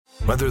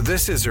Whether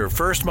this is her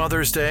first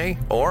Mother's Day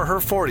or her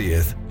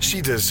 40th, she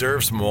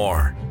deserves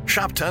more.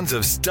 Shop tons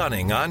of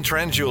stunning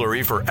on-trend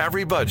jewelry for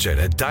every budget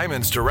at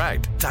Diamonds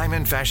Direct.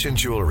 Diamond fashion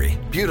jewelry,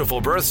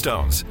 beautiful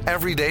birthstones,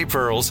 everyday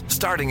pearls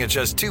starting at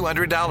just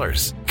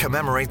 $200.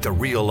 Commemorate the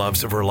real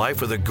loves of her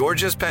life with a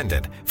gorgeous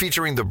pendant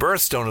featuring the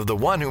birthstone of the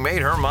one who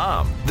made her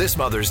mom. This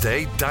Mother's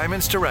Day,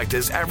 Diamonds Direct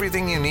is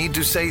everything you need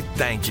to say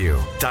thank you.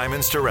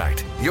 Diamonds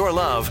Direct. Your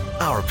love,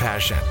 our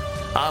passion.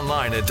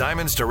 Online at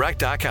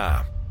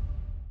diamondsdirect.com.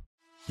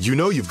 You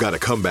know you've got a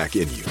comeback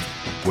in you.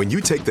 When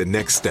you take the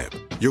next step,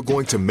 you're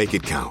going to make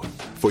it count.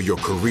 For your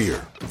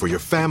career, for your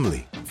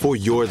family, for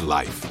your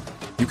life.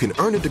 You can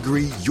earn a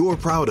degree you're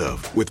proud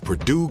of with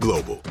Purdue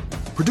Global.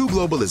 Purdue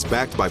Global is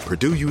backed by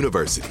Purdue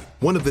University,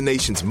 one of the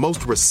nation's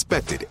most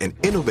respected and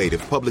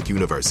innovative public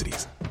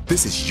universities.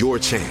 This is your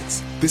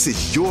chance. This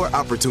is your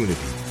opportunity.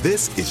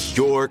 This is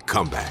your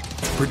comeback.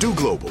 Purdue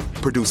Global,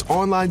 Purdue's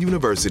online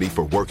university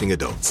for working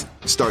adults.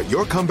 Start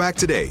your comeback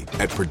today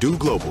at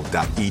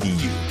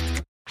purdueglobal.edu.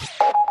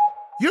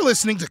 You're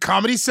listening to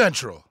Comedy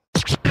Central.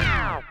 Welcome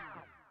back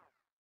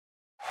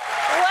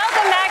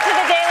to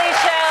The Daily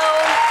Show.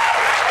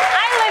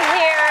 I live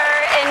here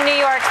in New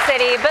York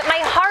City, but my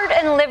heart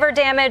and liver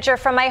damage are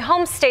from my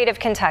home state of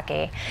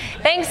Kentucky.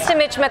 Thanks to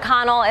Mitch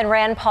McConnell and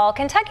Rand Paul,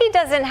 Kentucky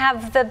doesn't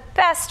have the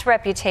best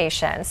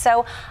reputation.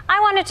 So I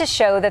wanted to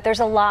show that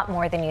there's a lot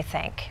more than you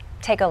think.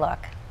 Take a look.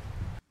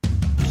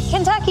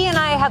 Kentucky and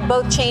I have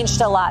both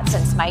changed a lot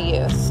since my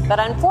youth, but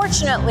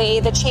unfortunately,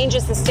 the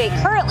changes the state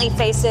currently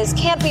faces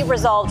can't be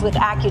resolved with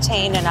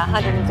Accutane and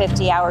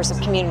 150 hours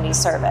of community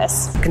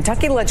service.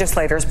 Kentucky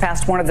legislators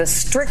passed one of the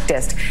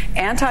strictest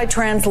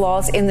anti-trans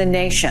laws in the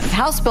nation.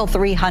 House Bill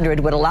 300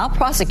 would allow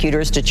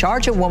prosecutors to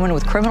charge a woman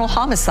with criminal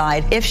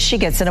homicide if she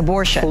gets an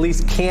abortion.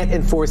 Police can't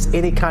enforce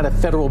any kind of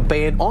federal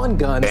ban on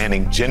guns.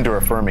 Banning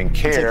gender-affirming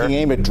care. Taking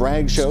aim at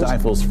drag shows.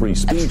 Stifles free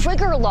speech. A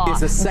trigger law.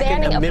 Is a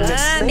Second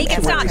Amendment. Make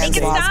it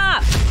stop.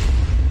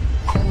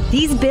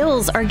 These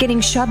bills are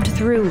getting shoved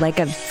through like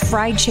a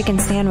fried chicken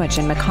sandwich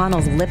in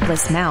McConnell's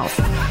lipless mouth.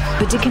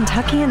 But do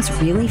Kentuckians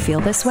really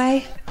feel this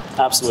way?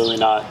 Absolutely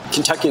not.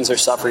 Kentuckians are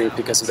suffering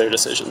because of their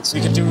decisions.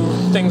 We could do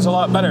things a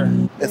lot better.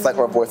 It's like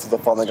our voices are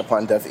falling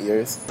upon deaf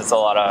ears. It's a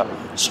lot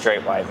of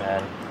straight white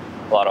men,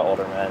 a lot of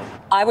older men.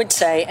 I would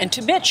say, and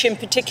to Mitch in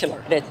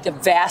particular, that the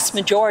vast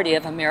majority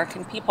of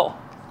American people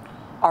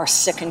are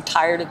sick and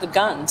tired of the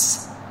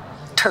guns.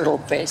 Turtle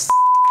face.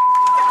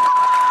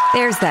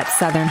 There's that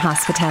Southern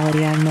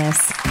hospitality I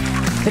miss.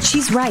 But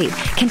she's right.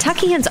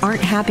 Kentuckians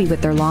aren't happy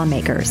with their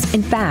lawmakers.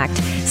 In fact,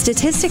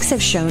 statistics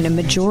have shown a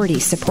majority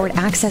support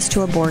access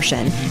to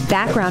abortion,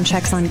 background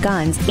checks on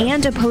guns,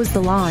 and oppose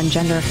the law on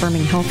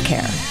gender-affirming health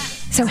care.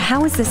 So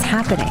how is this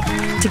happening?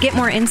 To get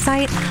more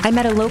insight, I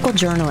met a local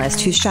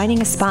journalist who's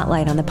shining a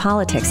spotlight on the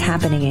politics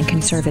happening in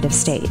conservative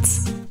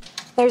states.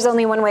 There's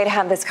only one way to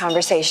have this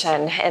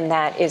conversation, and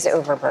that is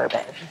over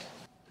bourbon.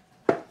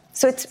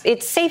 So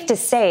it's safe to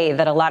say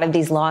that a lot of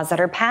these laws that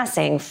are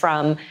passing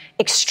from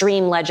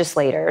extreme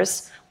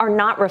legislators are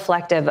not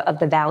reflective of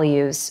the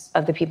values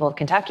of the people of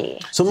Kentucky.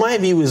 So my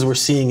view is we're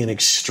seeing an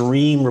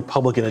extreme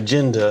Republican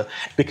agenda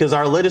because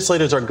our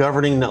legislators are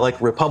governing not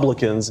like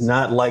Republicans,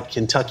 not like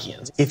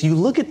Kentuckians. If you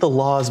look at the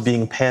laws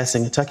being passed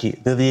in Kentucky,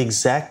 they're the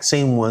exact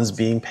same ones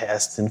being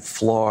passed in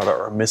Florida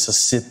or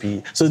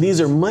Mississippi. So these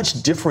are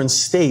much different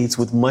states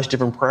with much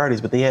different priorities,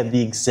 but they have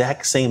the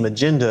exact same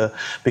agenda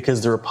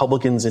because the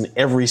Republicans in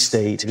every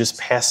state are just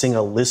passing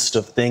a list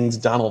of things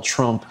Donald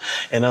Trump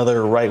and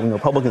other right-wing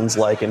Republicans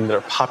like, and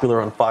they're popular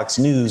on Fox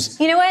News.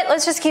 You know what?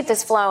 Let's just keep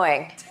this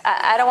flowing.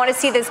 I don't want to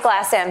see this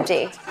glass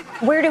empty.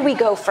 Where do we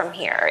go from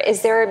here?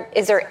 Is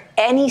there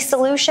any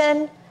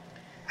solution?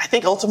 I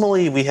think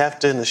ultimately we have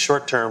to, in the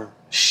short term,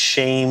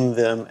 shame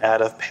them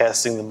out of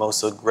passing the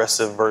most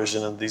aggressive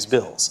version of these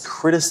bills.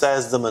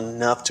 Criticize them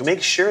enough to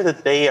make sure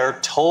that they are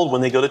told when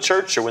they go to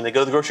church or when they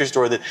go to the grocery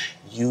store that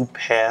you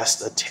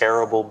passed a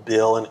terrible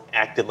bill and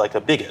acted like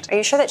a bigot. Are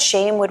you sure that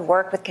shame would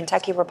work with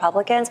Kentucky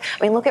Republicans?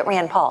 I mean, look at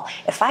Rand Paul.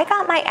 If I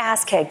got my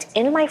ass kicked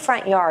in my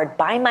front yard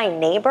by my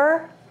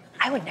neighbor,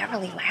 I would never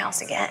leave my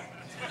house again.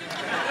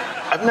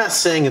 I'm not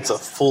saying it's a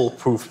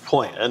foolproof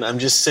point, and I'm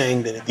just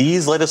saying that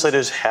these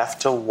legislators have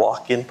to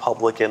walk in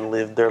public and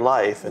live their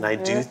life, and I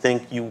do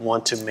think you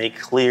want to make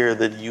clear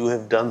that you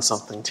have done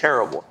something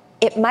terrible.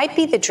 It might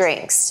be the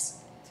drinks,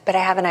 but I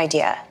have an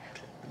idea.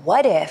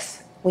 What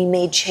if we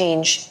made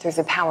change through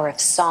the power of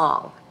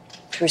song,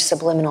 through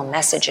subliminal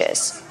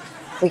messages?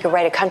 We could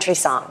write a country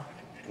song.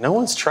 No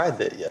one's tried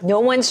that yet. No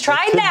one's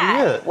tried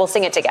that. We'll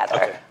sing it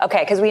together.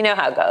 Okay, because we know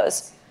how it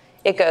goes.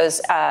 It goes,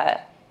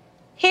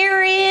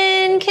 here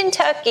in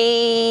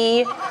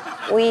Kentucky,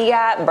 we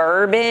got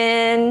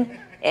bourbon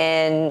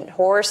and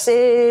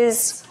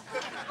horses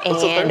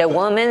and a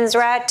woman's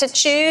right to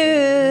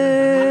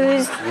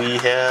choose. We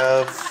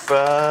have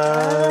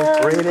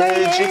great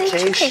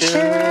education,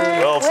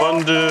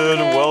 well-funded,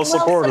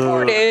 well-supported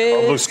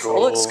public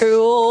schools.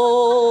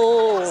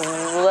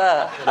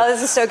 Oh,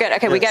 this is so good.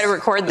 Okay, we got to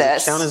record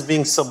this. Does it count as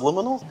being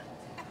subliminal?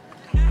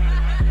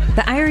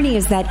 The irony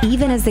is that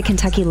even as the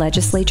Kentucky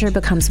legislature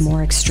becomes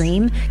more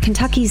extreme,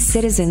 Kentucky's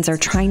citizens are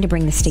trying to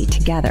bring the state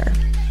together.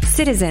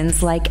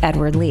 Citizens like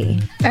Edward Lee.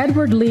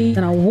 Edward Lee,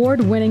 an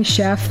award-winning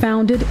chef,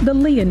 founded the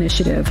Lee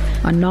Initiative,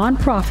 a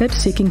nonprofit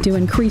seeking to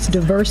increase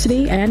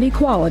diversity and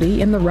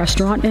equality in the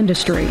restaurant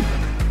industry.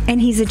 And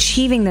he's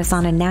achieving this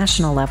on a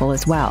national level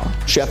as well.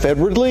 Chef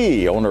Edward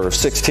Lee, owner of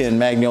 610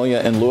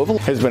 Magnolia in Louisville,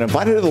 has been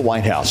invited to the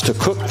White House to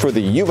cook for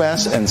the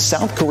U.S. and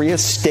South Korea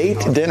state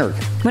dinner.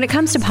 When it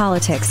comes to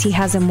politics, he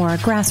has a more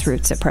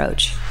grassroots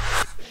approach.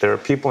 There are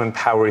people in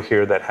power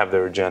here that have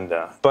their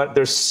agenda. But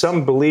there's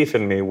some belief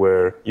in me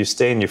where you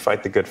stay and you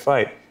fight the good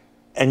fight,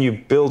 and you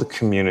build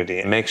community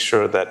and make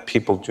sure that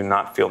people do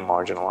not feel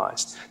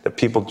marginalized, that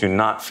people do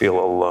not feel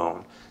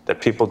alone,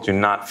 that people do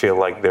not feel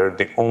like they're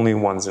the only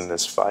ones in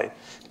this fight.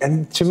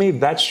 And to me,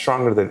 that's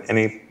stronger than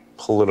any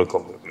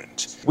political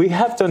movement. We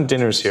have done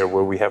dinners here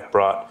where we have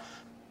brought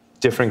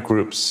different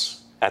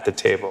groups at the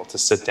table to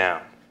sit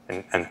down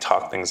and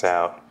talk things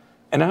out.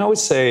 And I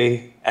always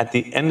say, at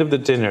the end of the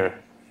dinner,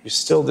 you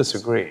still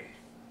disagree.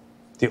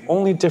 The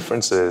only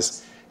difference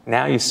is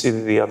now you see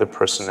the other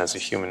person as a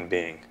human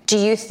being. Do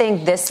you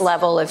think this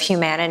level of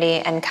humanity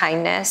and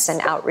kindness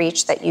and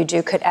outreach that you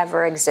do could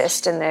ever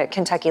exist in the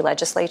Kentucky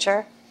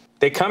legislature?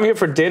 They come here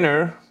for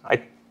dinner.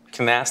 I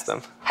can ask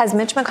them. Has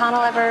Mitch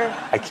McConnell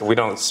ever? We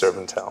don't serve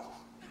and tell.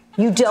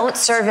 You don't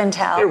serve and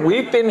tell?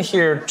 We've been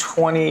here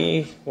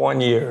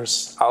 21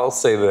 years. I'll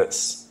say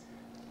this.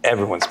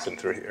 Everyone's been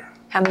through here.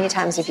 How many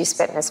times have you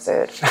spit in his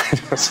food?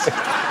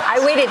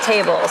 I waited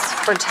tables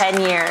for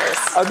 10 years.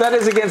 Oh, that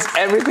is against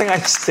everything I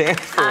stand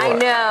for. I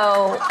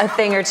know a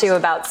thing or two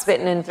about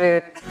spitting in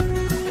food.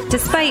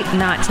 Despite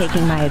not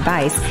taking my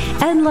advice,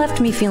 Ed left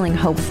me feeling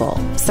hopeful.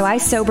 So I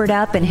sobered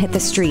up and hit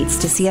the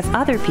streets to see if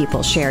other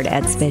people shared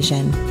Ed's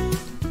vision.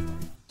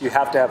 You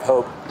have to have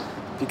hope,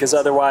 because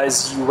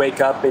otherwise you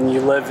wake up and you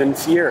live in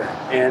fear.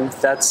 And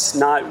that's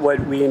not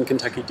what we in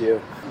Kentucky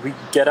do. We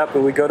get up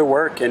and we go to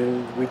work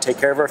and we take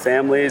care of our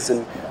families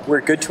and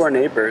we're good to our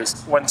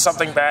neighbors. When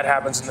something bad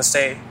happens in the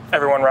state,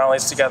 everyone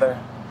rallies together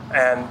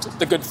and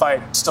the good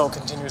fight still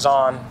continues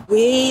on.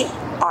 We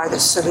are the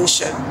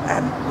solution,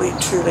 and we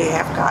truly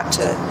have got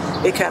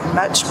to become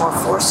much more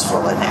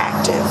forceful and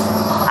active.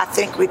 I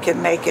think we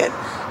can make it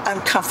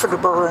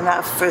uncomfortable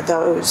enough for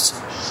those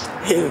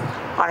who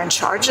are in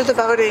charge of the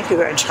voting,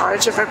 who are in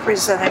charge of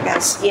representing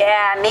us.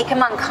 Yeah, make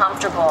him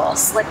uncomfortable.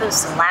 Slip him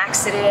some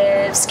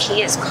laxatives,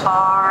 key his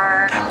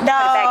car, put a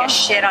bag of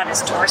shit on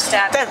his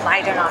doorstep,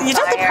 light it on fire. You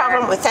know, the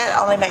problem with that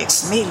only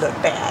makes me look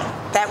bad.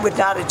 That would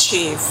not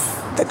achieve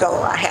the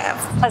goal I have.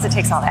 Plus, it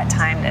takes all that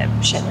time to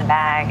shit in the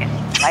bag and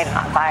light it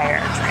on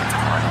fire and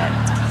transport it.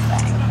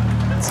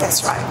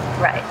 That's right.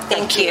 Right.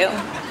 Thank you.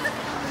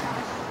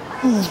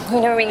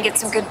 You know where we can get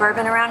some good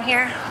bourbon around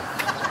here?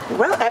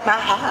 Well, at my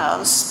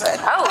house. But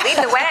oh, lead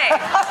the way.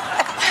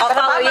 I'll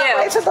follow you. I'm on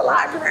my way to the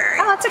library.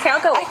 Oh, that's okay.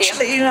 I'll go with you.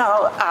 Actually, you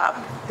know,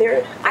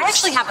 I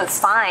actually have a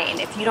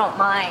fine, if you don't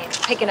mind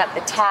picking up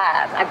the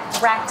tab.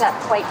 I've racked up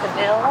quite the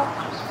bill.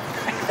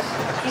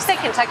 You said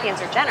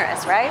Kentuckians are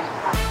generous, right?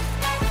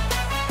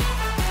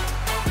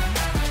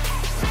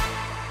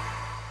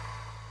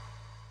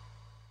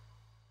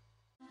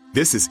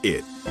 This is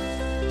it.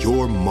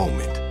 Your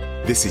moment.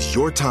 This is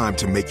your time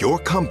to make your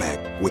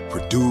comeback with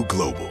Purdue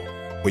Global.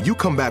 When you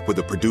come back with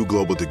a Purdue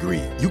Global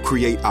degree, you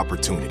create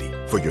opportunity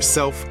for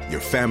yourself, your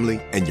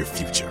family, and your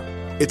future.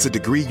 It's a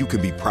degree you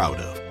can be proud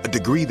of, a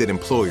degree that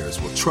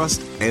employers will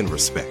trust and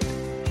respect.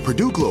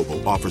 Purdue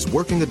Global offers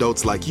working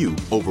adults like you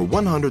over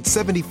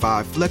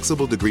 175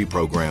 flexible degree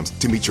programs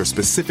to meet your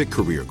specific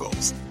career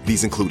goals.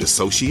 These include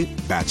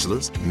associate,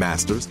 bachelor's,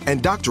 master's,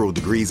 and doctoral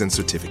degrees and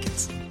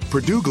certificates.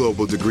 Purdue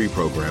Global degree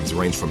programs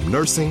range from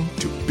nursing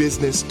to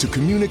business to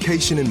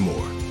communication and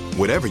more.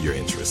 Whatever your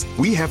interest,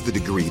 we have the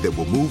degree that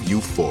will move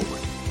you forward.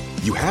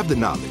 You have the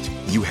knowledge,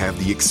 you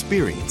have the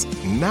experience.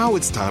 Now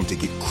it's time to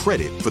get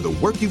credit for the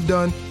work you've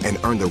done and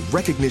earn the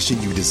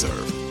recognition you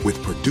deserve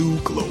with Purdue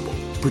Global,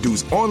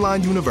 Purdue's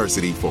online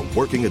university for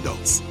working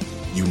adults.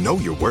 You know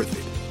you're worth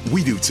it.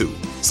 We do too.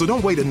 So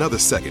don't wait another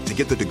second to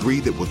get the degree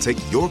that will take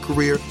your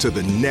career to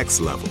the next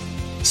level.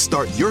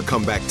 Start your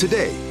comeback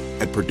today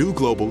at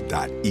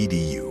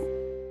purdueglobal.edu.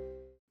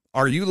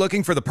 Are you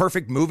looking for the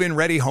perfect move-in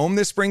ready home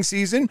this spring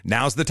season?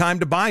 Now's the time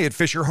to buy at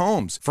Fisher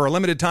Homes. For a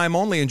limited time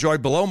only, enjoy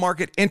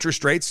below-market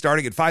interest rates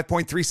starting at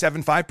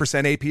 5.375%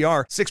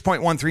 APR,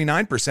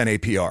 6.139%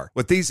 APR.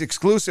 With these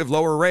exclusive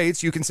lower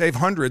rates, you can save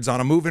hundreds on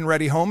a move-in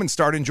ready home and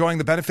start enjoying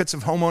the benefits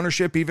of home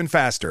ownership even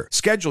faster.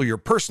 Schedule your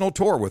personal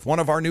tour with one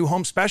of our new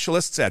home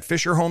specialists at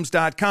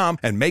FisherHomes.com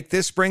and make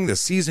this spring the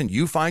season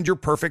you find your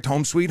perfect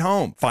home sweet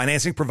home.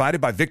 Financing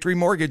provided by Victory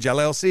Mortgage,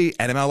 LLC,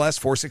 NMLS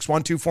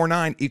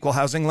 461249, Equal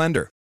Housing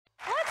Lender.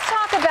 Let's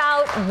talk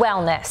about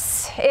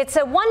wellness. It's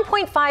a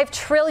 $1.5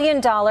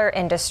 trillion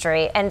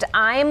industry, and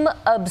I'm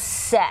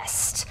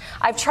obsessed.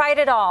 I've tried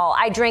it all.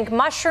 I drink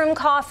mushroom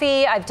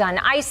coffee. I've done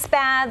ice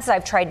baths.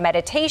 I've tried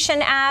meditation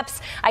apps.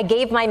 I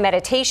gave my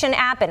meditation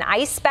app an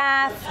ice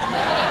bath.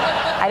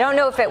 I don't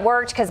know if it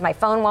worked because my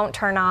phone won't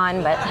turn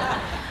on, but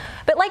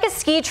But like a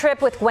ski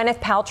trip with Gwyneth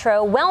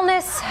Paltrow,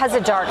 wellness has a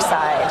dark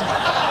side.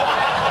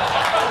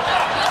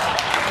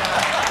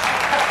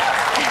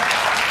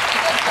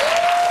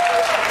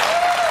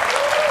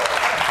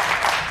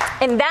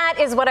 And that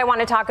is what I want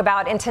to talk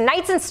about in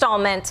tonight's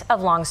installment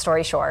of Long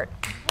Story Short.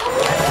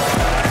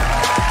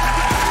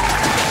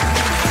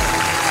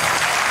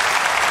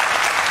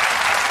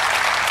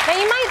 Now,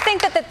 you might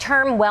think that the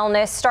term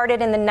wellness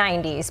started in the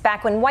 90s,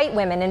 back when white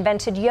women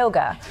invented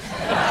yoga.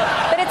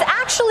 But it's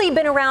actually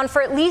been around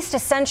for at least a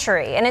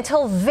century, and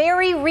until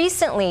very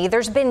recently,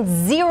 there's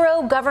been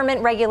zero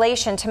government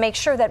regulation to make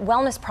sure that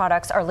wellness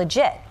products are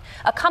legit.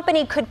 A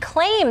company could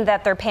claim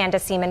that their panda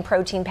semen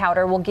protein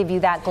powder will give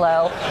you that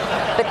glow,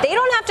 but they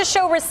don't have to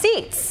show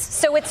receipts,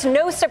 so it's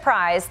no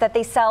surprise that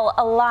they sell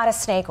a lot of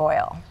snake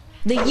oil.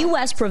 The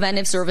U.S.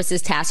 Preventive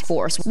Services Task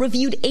Force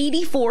reviewed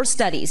 84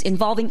 studies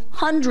involving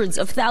hundreds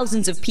of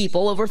thousands of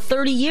people over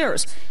 30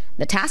 years.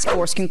 The task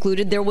force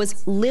concluded there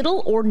was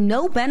little or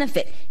no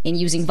benefit in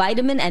using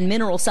vitamin and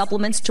mineral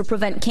supplements to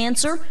prevent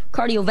cancer,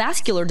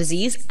 cardiovascular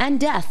disease, and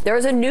death. There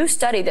was a new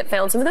study that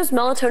found some of those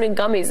melatonin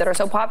gummies that are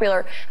so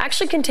popular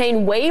actually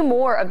contain way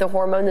more of the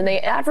hormone than they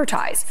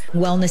advertise.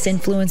 Wellness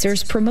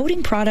influencers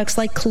promoting products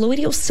like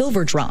colloidal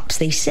silver drops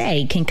they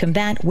say can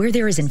combat where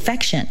there is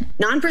infection.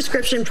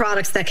 Non-prescription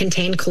products that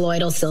contain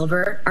colloidal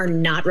silver are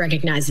not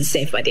recognized as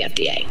safe by the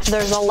FDA.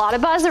 There's a lot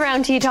of buzz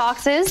around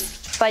detoxes,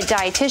 but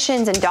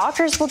dietitians and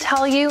doctors will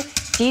tell you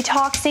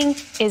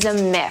detoxing is a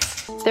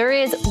myth. There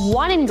is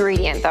one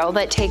ingredient, though,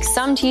 that takes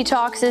some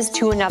detoxes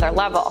to another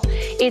level.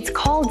 It's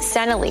called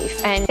senna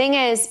leaf, and the thing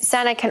is,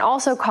 senna can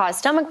also cause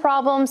stomach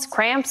problems,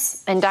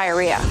 cramps, and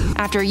diarrhea.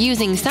 After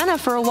using senna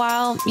for a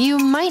while, you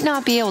might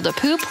not be able to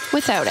poop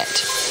without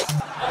it.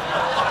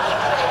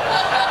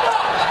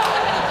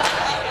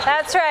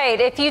 That's right.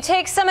 If you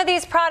take some of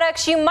these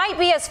products, you might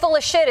be as full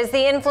of shit as the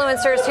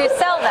influencers who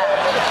sell them.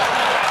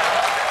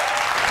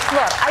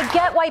 Look, I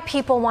get why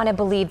people want to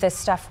believe this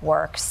stuff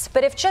works,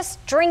 but if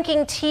just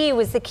drinking tea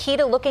was the key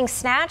to looking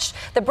snatched,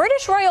 the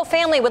British royal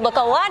family would look a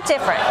lot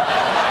different.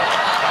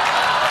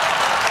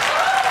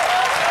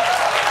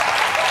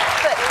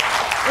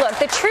 Look,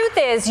 the truth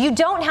is, you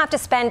don't have to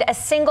spend a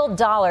single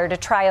dollar to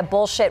try a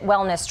bullshit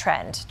wellness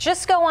trend.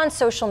 Just go on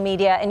social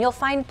media and you'll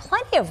find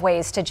plenty of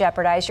ways to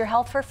jeopardize your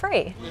health for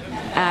free.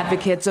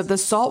 Advocates of the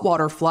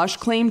saltwater flush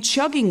claim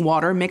chugging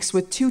water mixed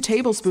with 2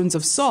 tablespoons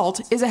of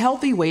salt is a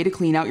healthy way to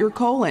clean out your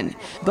colon.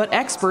 But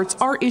experts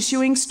are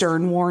issuing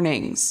stern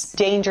warnings.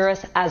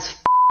 Dangerous as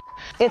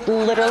It's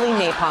literally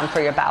napalm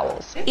for your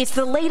bowels. It's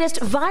the latest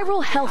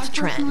viral health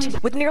trend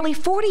with nearly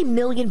 40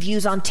 million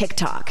views on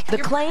TikTok. The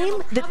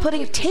claim that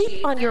putting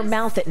tape on your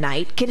mouth at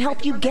night can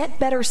help you get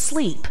better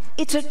sleep.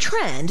 It's a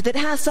trend that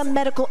has some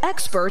medical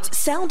experts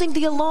sounding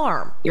the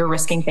alarm. You're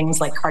risking things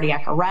like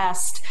cardiac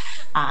arrest.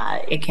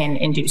 It can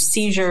induce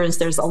seizures.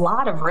 There's a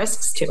lot of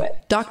risks to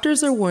it.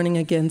 Doctors are warning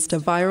against a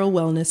viral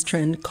wellness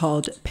trend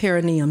called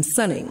perineum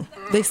sunning.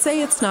 They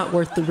say it's not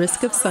worth the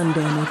risk of sun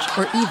damage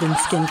or even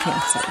skin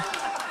cancer.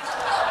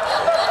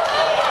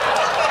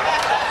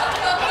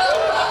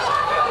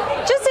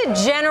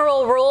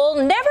 General rule,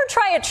 never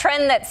try a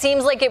trend that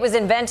seems like it was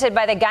invented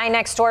by the guy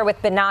next door with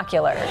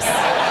binoculars.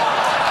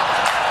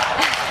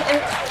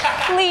 And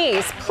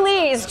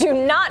please do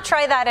not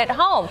try that at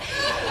home.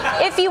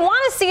 If you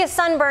want to see a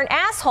sunburnt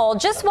asshole,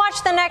 just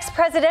watch the next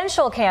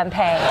presidential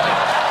campaign.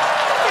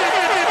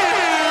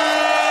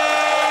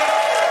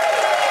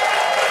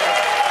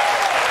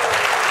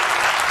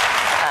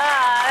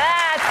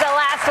 That's the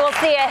last we'll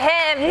see of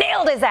him.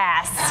 Nailed his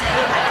ass.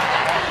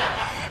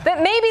 But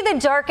maybe the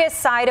darkest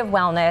side of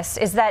wellness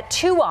is that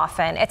too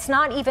often it's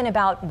not even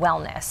about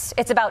wellness.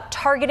 It's about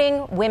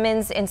targeting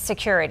women's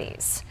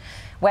insecurities.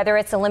 Whether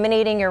it's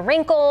eliminating your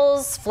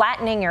wrinkles,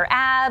 flattening your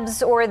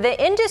abs, or the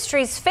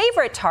industry's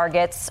favorite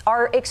targets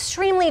are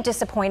extremely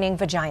disappointing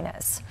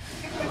vaginas.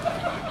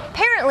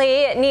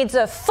 Apparently, it needs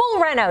a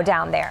full reno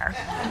down there.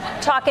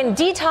 Talking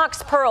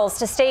detox pearls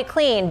to stay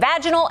clean,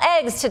 vaginal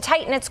eggs to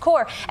tighten its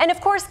core, and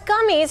of course,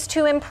 gummies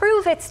to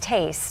improve its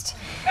taste.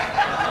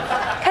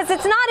 Because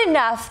it's not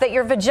enough that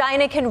your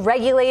vagina can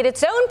regulate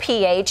its own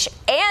pH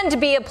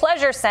and be a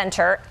pleasure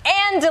center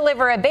and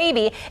deliver a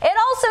baby. It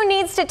also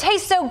needs to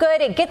taste so good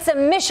it gets a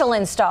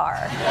Michelin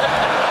star.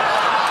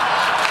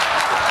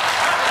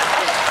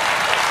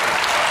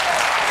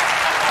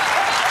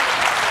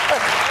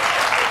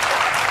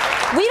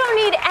 We don't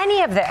need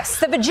any of this.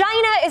 The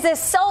vagina is a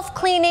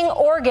self-cleaning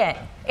organ.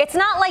 It's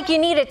not like you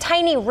need a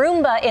tiny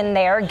Roomba in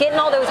there getting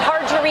all those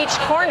hard-to-reach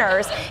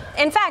corners.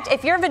 In fact,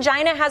 if your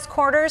vagina has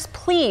corners,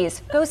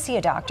 please go see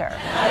a doctor.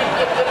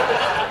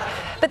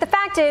 But the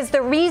fact is,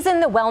 the reason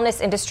the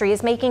wellness industry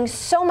is making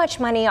so much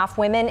money off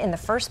women in the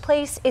first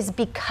place is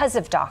because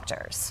of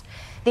doctors.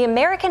 The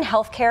American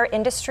healthcare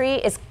industry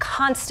is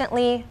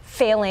constantly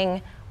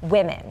failing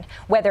women,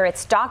 whether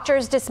it's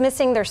doctors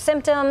dismissing their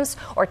symptoms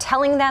or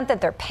telling them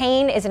that their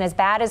pain isn't as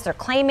bad as they're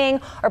claiming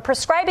or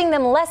prescribing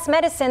them less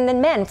medicine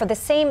than men for the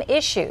same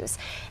issues.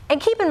 And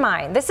keep in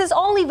mind, this is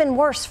all even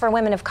worse for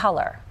women of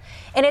color.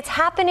 And it's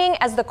happening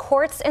as the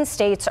courts and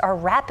states are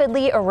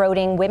rapidly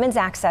eroding women's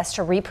access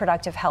to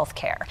reproductive health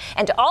care.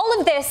 And all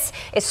of this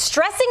is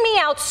stressing me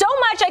out so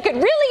much I could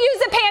really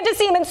use a Panda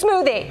Semen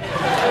smoothie.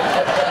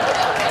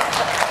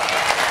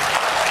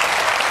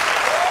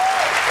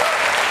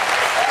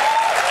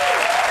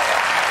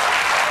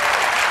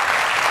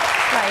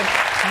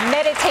 My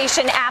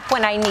meditation app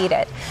when I need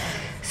it.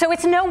 So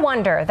it's no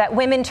wonder that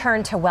women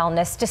turn to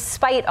wellness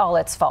despite all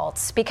its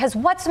faults, because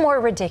what's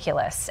more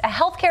ridiculous? A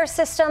healthcare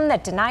system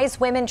that denies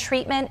women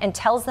treatment and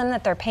tells them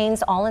that their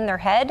pain's all in their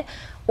head,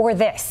 or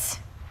this?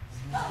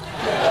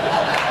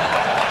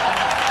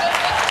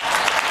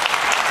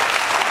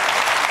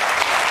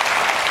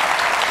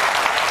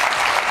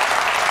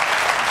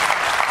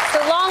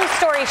 Long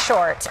story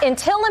short,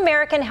 until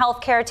American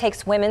healthcare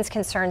takes women's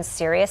concerns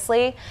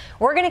seriously,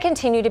 we're going to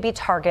continue to be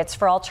targets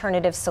for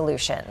alternative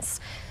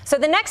solutions. So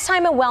the next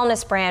time a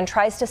wellness brand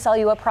tries to sell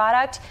you a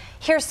product,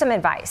 here's some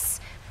advice.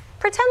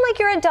 Pretend like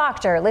you're a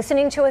doctor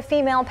listening to a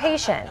female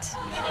patient.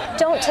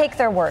 Don't take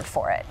their word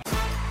for it.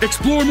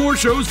 Explore more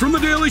shows from The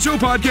Daily Show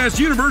podcast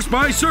universe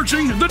by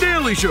searching The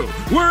Daily Show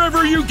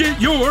wherever you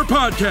get your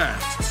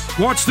podcasts.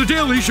 Watch The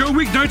Daily Show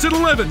weeknights at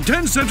 11,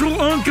 10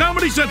 Central on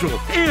Comedy Central,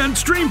 and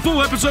stream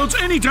full episodes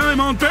anytime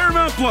on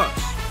Paramount+.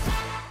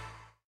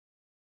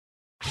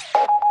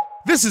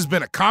 This has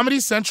been a Comedy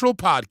Central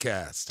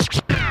podcast.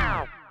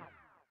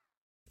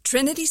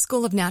 Trinity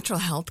School of Natural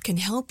Health can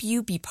help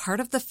you be part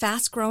of the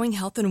fast-growing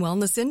health and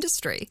wellness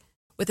industry.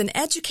 With an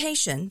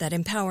education that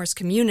empowers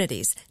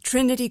communities,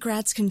 Trinity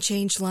grads can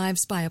change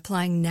lives by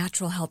applying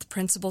natural health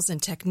principles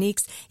and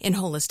techniques in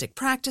holistic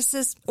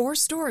practices or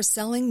stores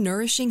selling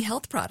nourishing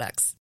health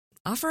products.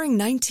 Offering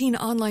 19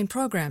 online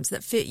programs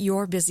that fit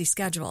your busy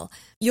schedule,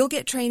 you'll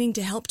get training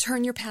to help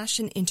turn your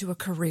passion into a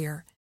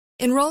career.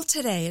 Enroll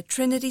today at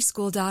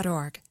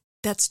trinityschool.org.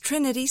 That's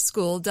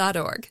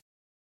trinityschool.org.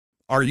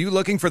 Are you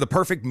looking for the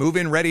perfect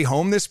move-in ready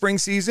home this spring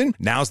season?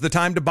 Now's the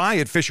time to buy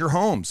at Fisher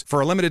Homes. For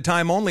a limited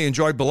time only,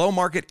 enjoy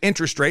below-market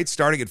interest rates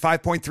starting at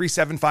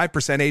 5.375%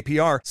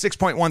 APR,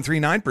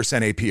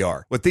 6.139%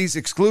 APR. With these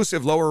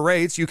exclusive lower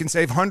rates, you can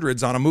save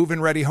hundreds on a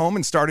move-in ready home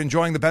and start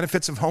enjoying the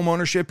benefits of home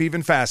ownership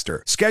even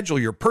faster. Schedule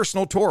your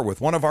personal tour with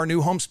one of our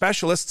new home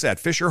specialists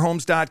at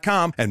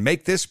FisherHomes.com and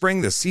make this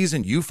spring the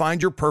season you find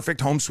your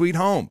perfect home sweet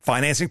home.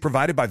 Financing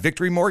provided by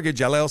Victory Mortgage,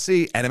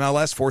 LLC,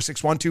 NMLS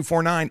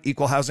 461249,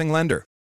 Equal Housing Lender.